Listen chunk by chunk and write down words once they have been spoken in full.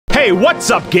Hey, what's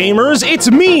up, gamers?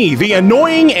 It's me, the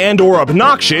annoying and/or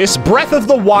obnoxious Breath of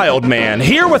the Wild Man,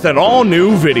 here with an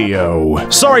all-new video.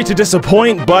 Sorry to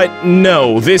disappoint, but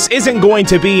no, this isn't going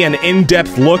to be an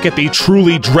in-depth look at the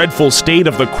truly dreadful state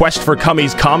of the Quest for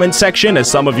Cummies comment section,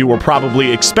 as some of you were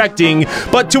probably expecting,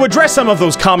 but to address some of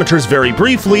those commenters very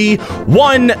briefly,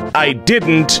 1, I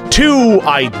didn't, 2,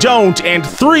 I don't, and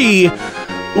 3,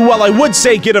 well, I would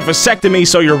say get a vasectomy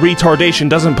so your retardation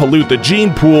doesn't pollute the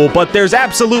gene pool, but there's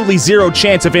absolutely zero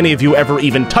chance of any of you ever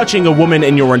even touching a woman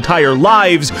in your entire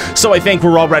lives, so I think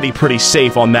we're already pretty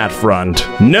safe on that front.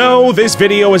 No, this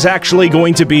video is actually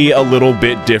going to be a little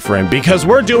bit different, because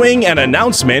we're doing an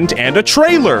announcement and a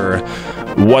trailer.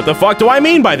 What the fuck do I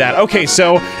mean by that? Okay,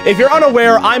 so, if you're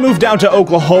unaware, I moved down to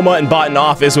Oklahoma and bought an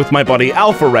office with my buddy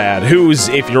Alpharad, who's,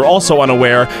 if you're also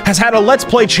unaware, has had a Let's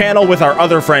Play channel with our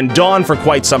other friend Dawn for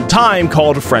quite some time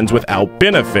called Friends Without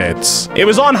Benefits. It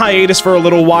was on hiatus for a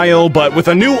little while, but with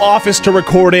a new office to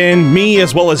record in, me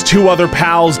as well as 2 other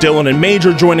pals, Dylan and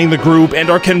Major, joining the group, and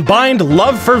our combined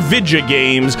love for video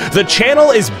games, the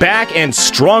channel is back and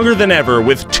stronger than ever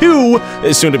with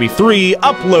 2, soon to be 3,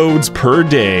 uploads per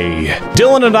day.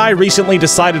 Dylan and I recently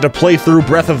decided to play through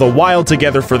Breath of the Wild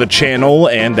together for the channel,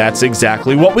 and that's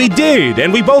exactly what we did,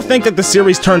 and we both think that the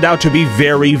series turned out to be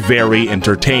very, very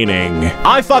entertaining.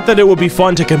 I thought that it would be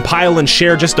fun to compile and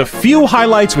share just a few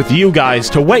highlights with you guys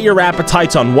to whet your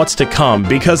appetites on what's to come,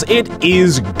 because it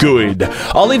is good.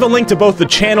 I'll leave a link to both the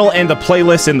channel and the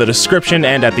playlist in the description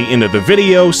and at the end of the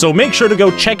video, so make sure to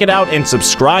go check it out and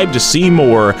subscribe to see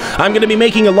more. I'm going to be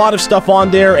making a lot of stuff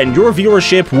on there, and your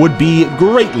viewership would be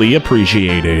greatly appreciated.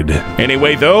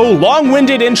 Anyway though,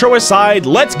 long-winded intro aside,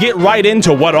 let's get right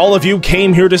into what all of you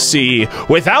came here to see.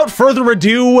 Without further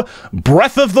ado,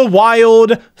 Breath of the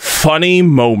Wild funny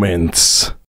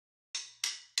moments.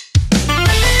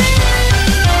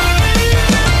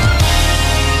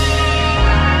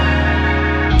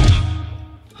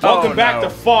 Welcome back to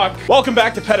fuck. Welcome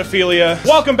back to pedophilia.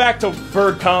 Welcome back to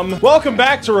bird cum. Welcome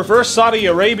back to reverse Saudi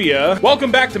Arabia.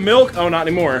 Welcome back to milk. Oh, not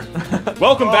anymore.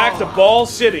 Welcome back to Ball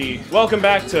City. Welcome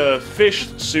back to fish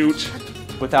suit.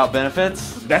 Without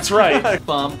benefits? That's right.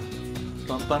 Bum.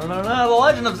 Bum, ba, da, da, da, The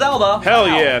Legend of Zelda. Hell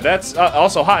yeah. That's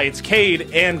also, hi, it's Cade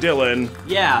and Dylan.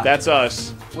 Yeah. That's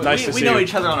us. Nice to see you. We know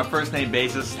each other on a first name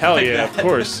basis. Hell like yeah, of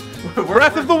course.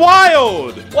 Breath of the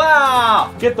Wild!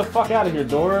 Wow! Get the fuck out of here,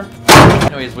 door.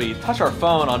 Anyways, we touch our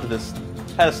phone onto this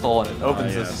pedestal and it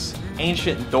opens this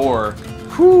ancient door.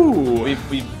 Whew.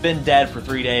 We've been dead for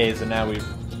 3 days and now we've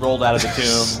rolled out of the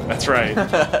tomb. That's right.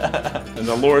 And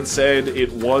the Lord said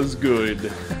it was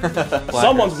good.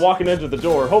 Someone's walking into the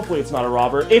door. Hopefully it's not a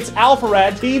robber. It's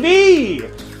Alpharad TV!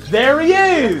 There he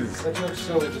is! That joke's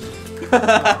so interesting.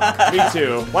 Me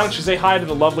too. Why don't you say hi to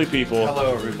the lovely people?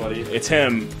 Hello, everybody. It's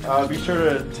him. Be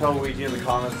sure to tell Weegee in the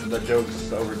comments that the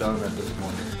joke's overdone at this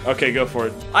point. Okay, go for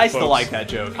it. I still like that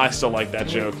joke. I still like that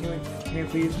joke. Can you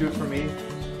please do it for me?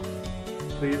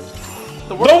 Please?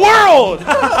 The world!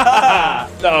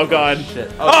 Oh god.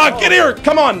 Shit. Oh, get here!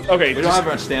 Come on! Okay, we don't have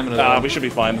much stamina though. We should be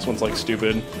fine. This one's like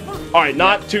stupid. Alright,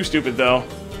 not too stupid though.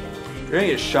 You're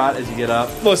gonna get shot as you get up.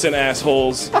 Listen,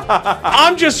 assholes.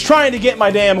 I'm just trying to get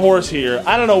my damn horse here.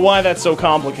 I don't know why that's so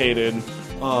complicated.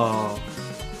 Oh.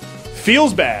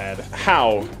 Feels bad.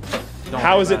 How?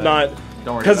 How is it not?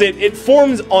 Don't worry. Because it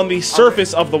forms on the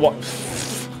surface of the water.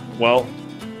 Well,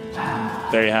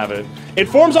 there you have it. It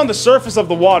forms on the surface of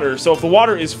the water, so if the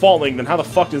water is falling, then how the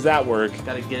fuck does that work?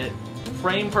 Gotta get it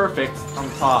frame perfect on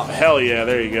the top. Hell yeah,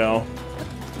 there you go.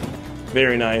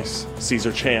 Very nice,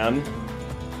 Caesar Chan.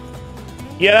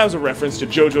 Yeah, that was a reference to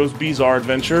JoJo's Bizarre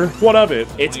Adventure. What of it?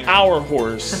 It's our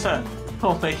horse.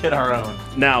 We'll make it our own.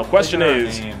 Now, question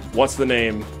is, what's the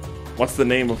name? What's the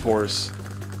name of horse?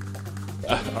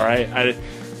 Alright,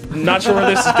 I'm not sure where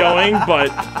this is going,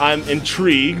 but I'm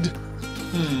intrigued.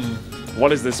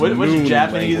 What is this moon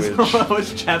Japanese, language?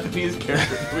 which Japanese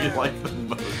character do we like the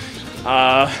most?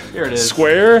 Here it is.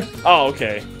 Square? Oh,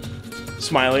 okay.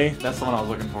 Smiley. That's the one I was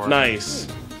looking for. Nice.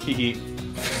 Hee.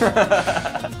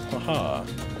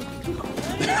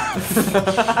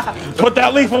 Put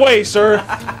that leaf away, sir.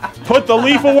 Put the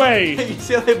leaf away. You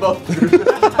see how they both threw?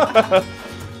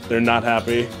 They're not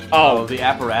happy. Oh, the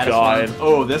apparatus one.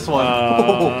 Oh, this one.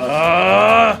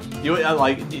 Do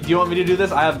you want me to do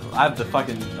this? I have the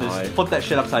fucking flip that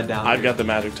shit upside down. I've got the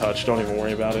magic touch. Don't even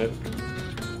worry about it.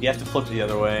 You have to flip the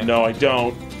other way. No, I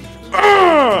don't.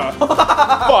 Fuck.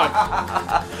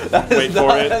 Wait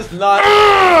for it. That's not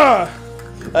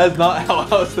how I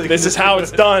was thinking. This is how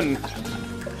it's done.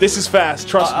 This is fast.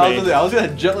 Trust me. I was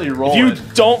gonna gently roll If you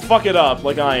don't fuck it up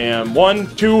like I am.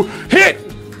 1, 2, hit!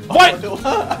 What?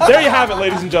 There you have it,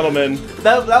 ladies and gentlemen.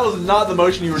 That was not the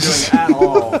motion you were doing at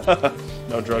all.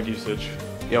 No drug usage.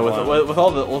 Yeah, with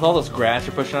all this grass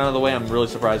you're pushing out of the way, I'm really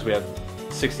surprised we have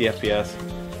 60 FPS.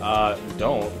 We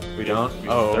don't. We don't?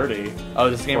 Oh. 30. Oh,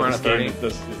 this game around at 30?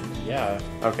 Yeah.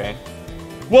 Okay.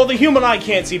 Well, the human eye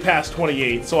can't see past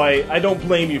 28, so I don't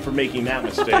blame you for making that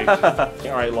mistake.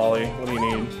 Alright, Lolly, what do you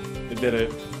need? You did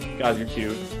it. God, you're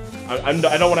cute. I don't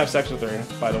want to have sex with her,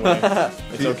 by the way.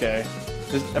 It's okay.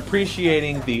 Just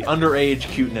appreciating the underage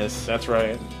cuteness. That's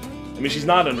right. I mean, she's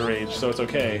not underage, so it's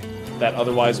okay. That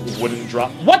otherwise wouldn't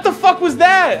drop. What the fuck was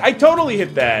that? I totally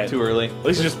hit that. Too early. At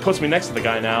least it just puts me next to the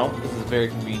guy now. This is very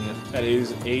convenient. That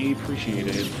is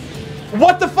appreciated.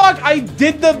 What the fuck? I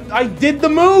did the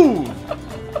move.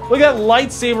 Look at that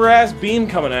lightsaber ass beam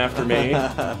coming after me.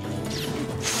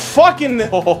 Fucking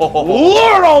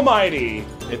Lord Almighty!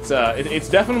 It's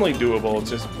definitely doable. It's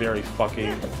just very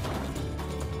fucking.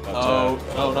 No,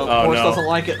 horse doesn't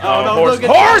like it. Oh no,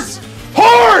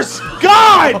 horse!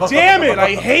 God damn it!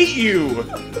 I hate you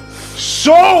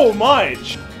so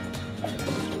much.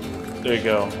 There you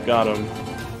go, got him.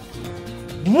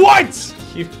 What?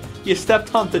 You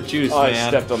stepped on the juice, man. I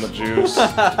stepped on the juice.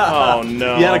 Oh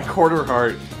no. You had a quarter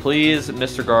heart. Please,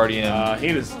 Mr. Guardian. He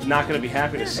is not going to be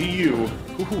happy to see you.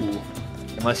 Ooh.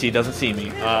 Unless he doesn't see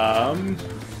me.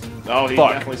 Oh, he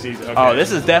definitely sees it. Okay. Oh,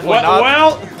 this is definitely not...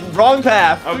 Well, wrong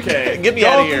path. Okay. Get me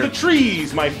out of here. Go to the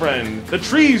trees, my friend. The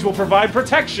trees will provide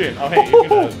protection. Oh, hey, you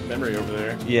get a memory over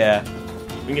there. Yeah.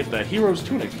 You can get the hero's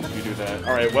tunic if you do that.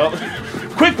 All right, well,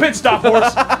 quick pit stop,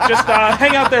 horse. Just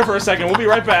hang out there for a second. We'll be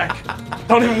right back.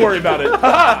 Don't even worry about it.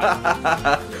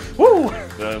 Woo!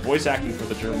 The voice acting for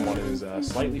the German one is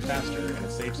slightly faster, and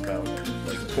it saves about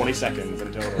like 20 seconds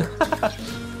in total.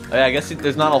 Yeah, I guess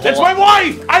there's not a whole That's my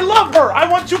wife! I love her! I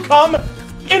want to come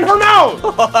in her mouth!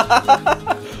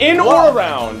 In or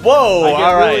around. Whoa, I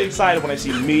get really excited when I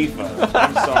see Mifa.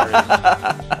 I'm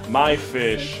sorry. My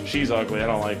fish. She's ugly. I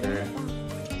don't like her.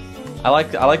 I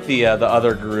like the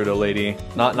other Gerudo lady.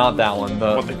 Not that one.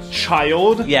 What, the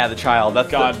child? Yeah, the child. That's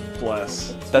God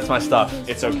bless. That's my stuff.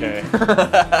 It's okay.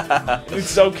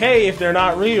 It's okay if they're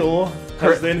not real.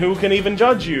 Because then who can even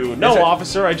judge you? No,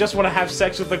 officer, I just want to have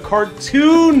sex with the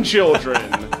cartoon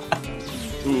children.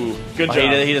 Ooh, good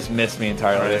job. He just missed me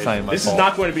entirely. Right. That's not even my fault. Is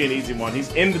not going to be an easy one.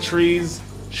 He's in the trees,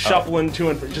 shuffling to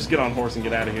and fro. Just get on horse and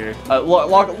get out of here.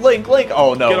 Link.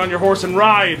 Oh, no. Get on your horse and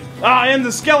ride. And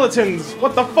the skeletons.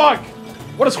 What the fuck?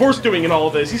 What is Horse doing in all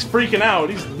of this? He's freaking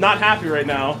out. He's not happy right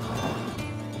now.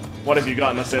 What have you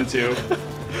gotten us into?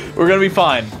 We're going to be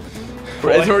fine.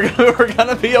 We're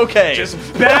gonna be okay. Just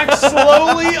back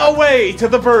slowly away to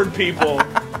the bird people.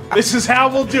 This is how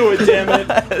we'll do it, damn it.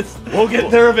 We'll get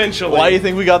there eventually. Why do you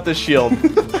think we got this shield?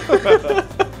 This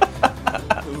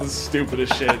is stupid as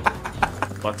shit.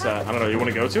 But, I don't know, you want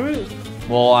to go to it?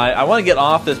 Well, I want to get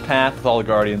off this path with all the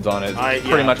Guardians on it.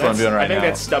 Pretty much what I'm doing right now. I think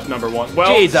that's step number one.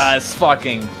 Well, Jesus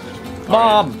fucking...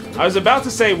 Mom! Right. I was about to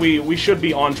say we should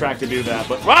be on track to do that,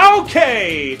 but...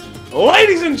 Okay!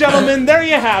 Ladies and gentlemen, there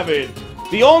you have it.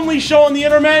 The only show on the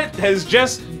internet has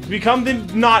just become the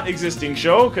not existing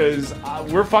show, because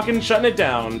we're fucking shutting it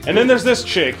down. And then there's this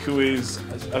chick who is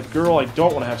a girl I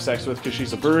don't want to have sex with because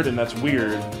she's a bird, and that's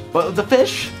weird. But the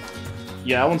fish?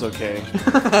 Yeah, that one's okay.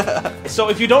 So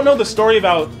if you don't know the story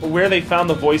about where they found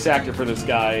the voice actor for this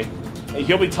guy,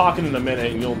 he'll be talking in a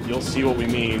minute, and you'll see what we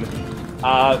mean.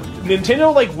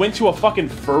 Nintendo like went to a fucking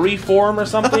furry forum or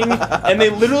something, and they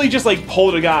literally just like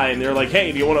pulled a guy, and they're like,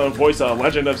 "Hey, do you want to voice a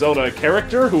Legend of Zelda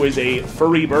character who is a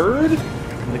furry bird?"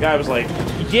 And the guy was like,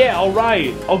 "Yeah, all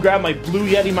right. I'll grab my Blue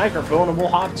Yeti microphone and we'll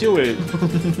hop to it."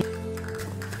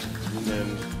 And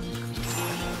then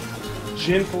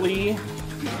gently,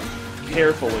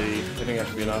 carefully, I think that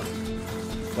should be enough.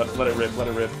 Let it rip. Let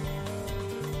it rip.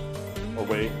 Or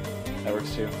wait, that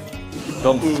works too.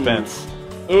 Build suspense.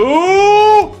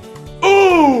 Ooh!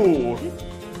 Ooh!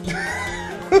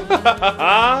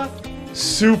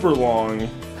 Super long.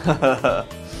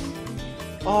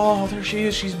 Oh, there she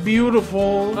is. She's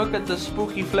beautiful. Look at the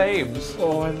spooky flames.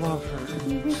 Oh, I love her.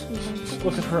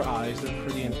 Look at her eyes. They're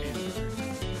pretty and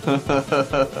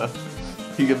amber.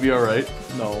 You gonna be alright?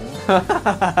 No.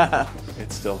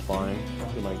 It's still fine.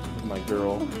 Look at my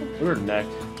girl. Look at her neck.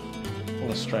 I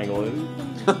want to strangle it.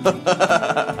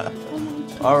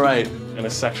 Alright. In a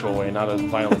sexual way, not a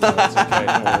violent way. It's okay,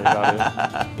 don't worry about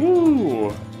it. Ooh!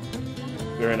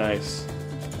 Very nice.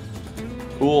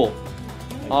 Cool.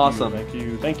 Awesome. Thank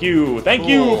you. Thank you. Thank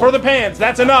you for the pants.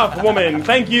 That's enough, woman.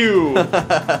 Thank you.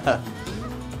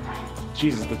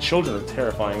 Jesus, the children are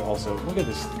terrifying also. Look at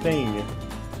this thing.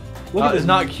 Look at this. It's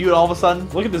not cute all of a sudden.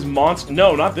 Look at this monster.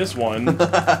 No, not this one.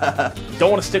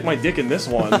 Don't want to stick my dick in this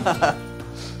one.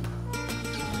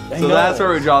 So that's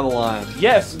where we draw the line.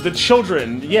 Yes, the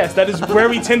children. Yes, that is where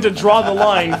we tend to draw the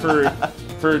line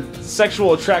for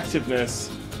sexual attractiveness.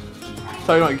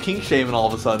 Talking about kink shaming all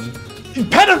of a sudden.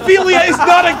 Pedophilia is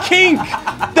not a kink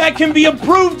that can be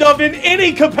approved of in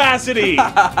any capacity.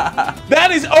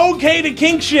 That is okay to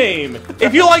kink shame.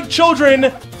 If you like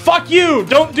children, fuck you.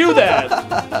 Don't do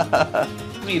that.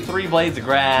 Give me 3 blades of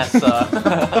grass.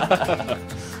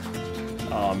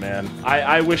 Oh man,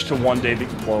 I wish to one day be.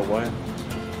 Whoa, what?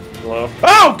 Hello?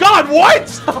 Oh God,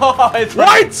 what? Oh, it's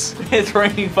what? It's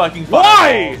raining fucking.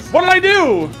 Why? What did I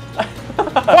do?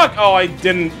 Fuck! Oh, I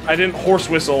didn't horse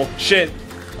whistle. Shit.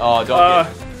 Oh,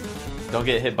 don't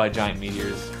get hit by giant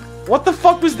meteors. What the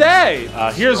fuck was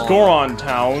that? Here's Goron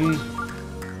Town.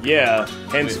 Yeah.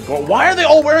 Hence, why are they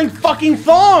all wearing fucking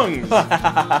thongs?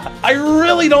 I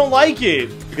really don't like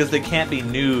it. Because they can't be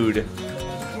nude.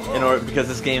 Because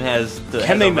this game has the.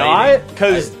 Can they not?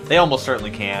 Because they almost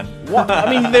certainly can. What? I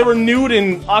mean, they were nude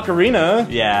in Ocarina.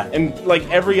 Yeah. And like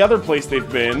every other place they've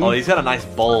been. Oh, he's got a nice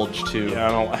bulge too. Yeah,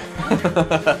 I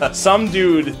don't. Some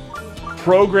dude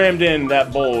programmed in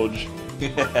that bulge.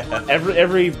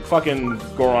 Every fucking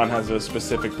Goron has a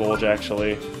specific bulge,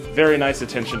 actually. Very nice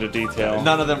attention to detail.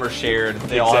 None of them are shared.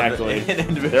 They exactly. all have an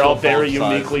individual. They're all very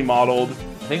size. uniquely modeled.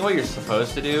 I think what you're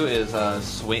supposed to do is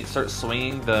start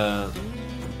swinging the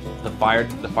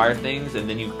fire things, and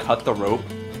then you cut the rope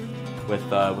with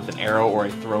an arrow or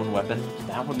a thrown weapon.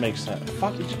 That would make sense.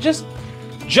 Fuck it,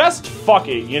 just fuck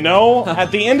it, you know?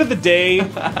 At the end of the day,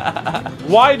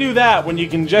 why do that when you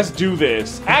can just do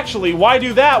this? Actually, why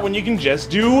do that when you can just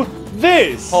do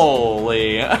this?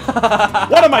 Holy.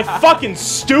 What am I, fucking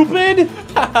stupid?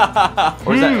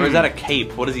 Or is that a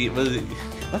cape? What is he?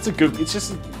 That's a good,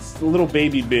 it's a little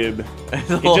baby bib.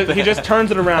 He just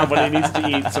turns it around when he needs to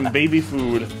eat some baby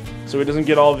food, so he doesn't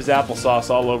get all of his applesauce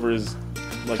all over his,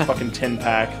 like, fucking tin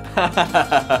pack.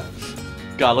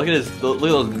 God, look at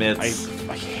those mitts.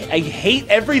 I hate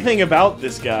everything about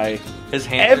this guy. His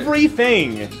hands.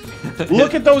 Everything.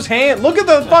 Look at those hands. Look at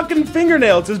the fucking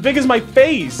fingernail. It's as big as my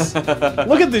face.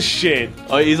 Look at this shit.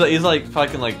 Oh, he's like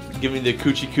fucking like giving the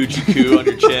coochie coo on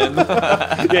your chin.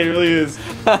 Yeah, he really is.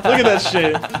 Look at that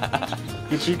shit.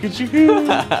 Coochie coochie coo.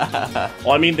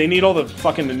 Well, I mean, they need all the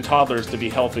fucking toddlers to be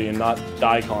healthy and not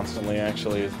die constantly.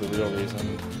 Actually, is the real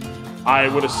reason. I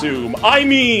would assume. I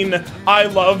mean, I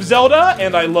love Zelda,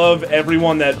 and I love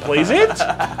everyone that plays it.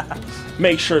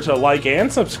 Make sure to like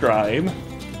and subscribe.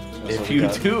 If you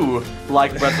do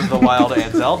like Breath of the Wild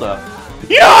and Zelda.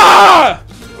 Yeah!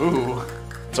 Ooh.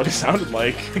 That's what it sounded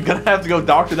like. Gonna have to go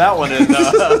doctor that one in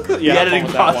the editing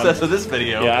process of this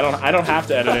video. Yeah, I don't have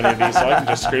to edit any of these, so I can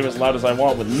just scream as loud as I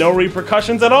want with no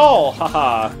repercussions at all.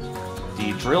 Haha.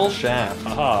 The drill shaft.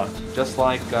 Haha. Just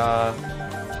like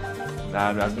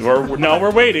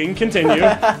we're waiting. Continue.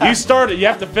 You started. You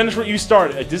have to finish what you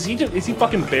started. Is he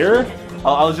fucking bare?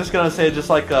 I was just gonna say just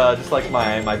like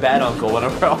my bad uncle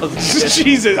whenever I was a kid.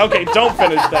 Jesus. Okay, don't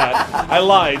finish that. I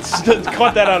lied.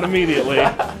 Cut that out immediately.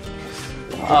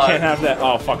 We can't have that.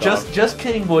 Oh, fuck off. Just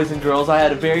kidding, boys and girls. I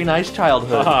had a very nice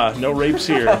childhood. No rapes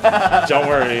here. Don't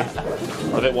worry.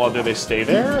 Do they stay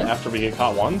there after we get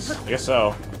caught once? I guess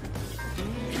so.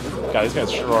 God, these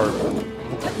guys sure are.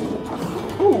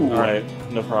 Ooh. All right,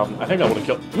 no problem. I think I would have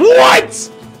killed. What?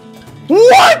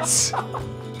 What?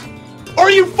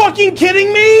 Are you fucking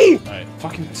kidding me? All right,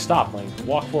 fucking stop, Link.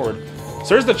 Walk forward. So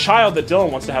there's the child that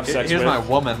Dylan wants to have sex with. Here's my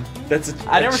woman.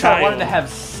 I never said I wanted to have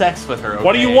sex with her. Okay?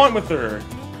 What do you want with her?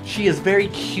 She is very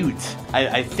cute.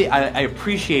 I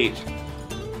appreciate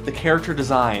the character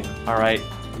design. All right.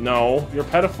 No, you're a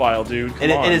pedophile, dude.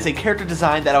 It is a character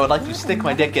design that I would like to stick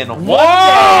my dick in.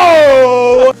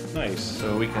 Whoa! Nice.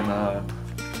 So we can,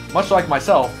 much like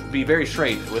myself, be very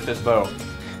straight with this bow.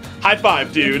 High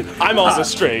five, dude. I'm also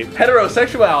straight.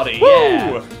 Heterosexuality. Woo!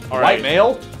 Yeah. All right. White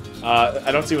male.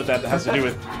 I don't see what that has to do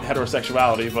with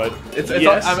heterosexuality, but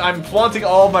yes. I'm flaunting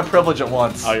all of my privilege at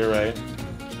once. Oh, you're right.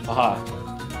 Aha.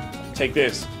 Take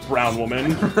this, brown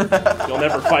woman. You'll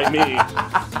never fight me.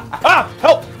 Ah!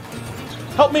 Help!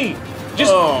 Help me!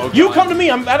 Just you come to me.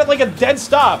 I'm at like a dead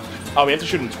stop. Oh, we have to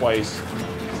shoot him twice.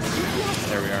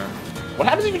 There we are. What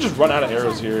happens if you just run out of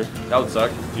arrows here? That would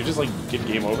suck. You just like get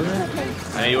game over?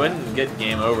 I mean, you wouldn't get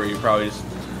game over. You probably just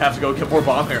have to go get more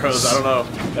bomb arrows. I don't know.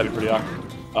 That'd be pretty awkward.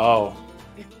 Oh.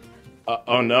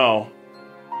 Oh no.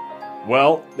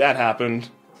 Well, that happened.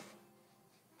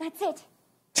 That's it.